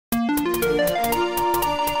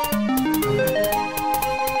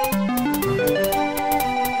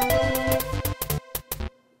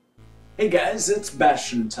Hey guys, it's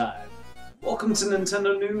Bastian time. Welcome to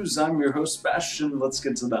Nintendo News. I'm your host Bastian. Let's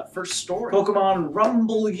get to that first story. Pokemon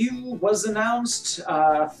Rumble U was announced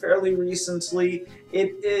fairly recently.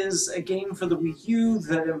 It is a game for the Wii U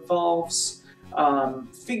that involves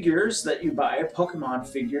figures that you buy, Pokemon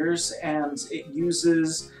figures, and it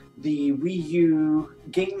uses the Wii U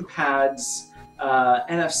gamepad's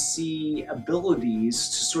NFC abilities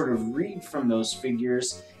to sort of read from those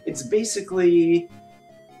figures. It's basically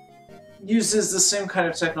uses the same kind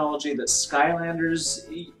of technology that Skylanders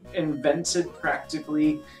invented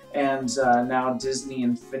practically, and now Disney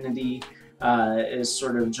Infinity is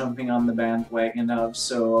sort of jumping on the bandwagon of.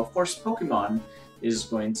 So of course Pokemon is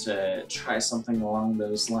going to try something along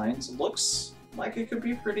those lines. It looks like it could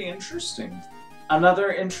be pretty interesting.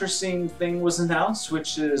 Another interesting thing was announced,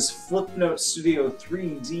 which is Flipnote Studio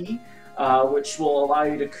 3D, which will allow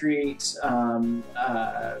you to create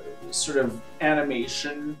sort of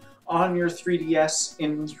animation on your 3DS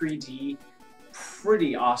in 3D.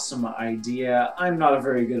 Pretty awesome idea. I'm not a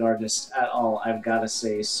very good artist at all, I've got to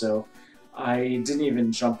say, so I didn't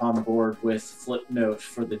even jump on board with Flipnote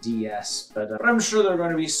for the DS, but I'm sure there are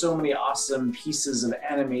going to be so many awesome pieces of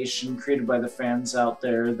animation created by the fans out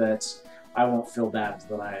there that I won't feel bad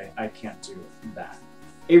that I can't do that.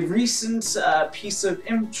 A recent piece of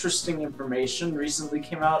interesting information recently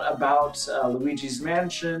came out about Luigi's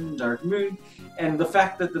Mansion, Dark Moon, and the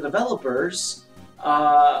fact that the developers,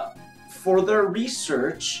 for their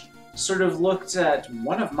research, sort of looked at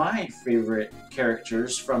one of my favorite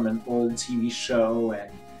characters from an old TV show and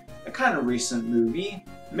a kind of recent movie,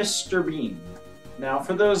 Mr. Bean. Now,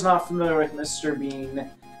 for those not familiar with Mr. Bean,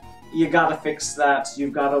 you gotta fix that.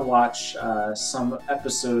 You've gotta watch some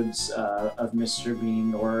episodes of Mr.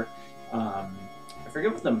 Bean, or I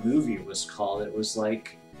forget what the movie was called. It was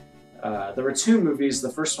like, there were two movies. The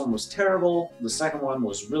first one was terrible. The second one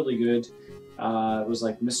was really good. It was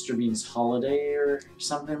like Mr. Bean's Holiday or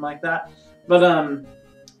something like that. But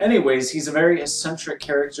anyways, he's a very eccentric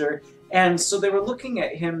character, and so they were looking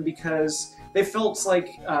at him because they felt like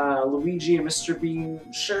Luigi and Mr. Bean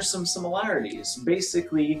share some similarities.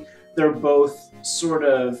 Basically, they're both sort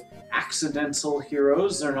of accidental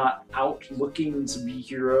heroes. They're not out looking to be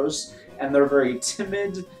heroes, and they're very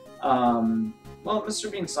timid. Well, Mr.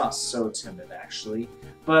 Bean's not so timid, actually,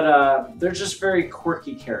 but they're just very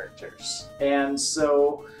quirky characters. And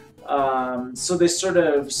so, so they sort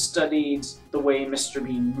of studied the way Mr.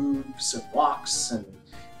 Bean moves and walks,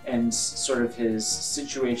 and sort of his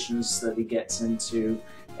situations that he gets into,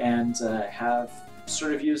 and have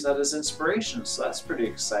sort of used that as inspiration, so that's pretty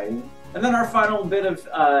exciting. And then our final bit of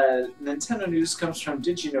Nintendo news comes from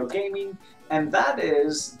Did You Know Gaming, and that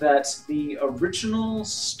is that the original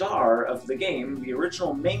star of the game, the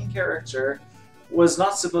original main character, was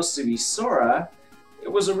not supposed to be Sora.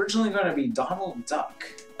 It was originally going to be Donald Duck,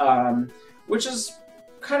 which is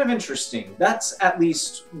kind of interesting. That's at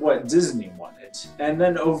least what Disney wanted. And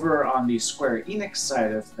then over on the Square Enix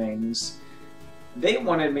side of things, they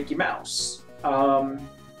wanted Mickey Mouse.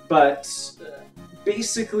 But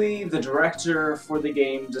basically the director for the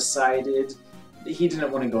game decided that he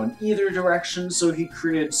didn't want to go in either direction, so he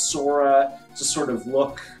created Sora to sort of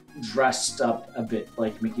look dressed up a bit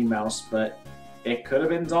like Mickey Mouse, but it could have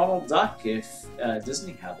been Donald Duck if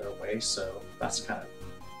Disney had their way, so that's kind of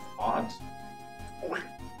odd.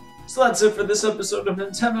 So that's it for this episode of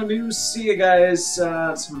Nintendo News. See you guys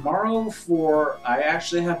tomorrow for, I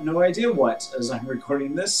actually have no idea what, as I'm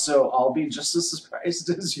recording this, so I'll be just as surprised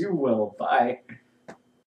as you will. Bye.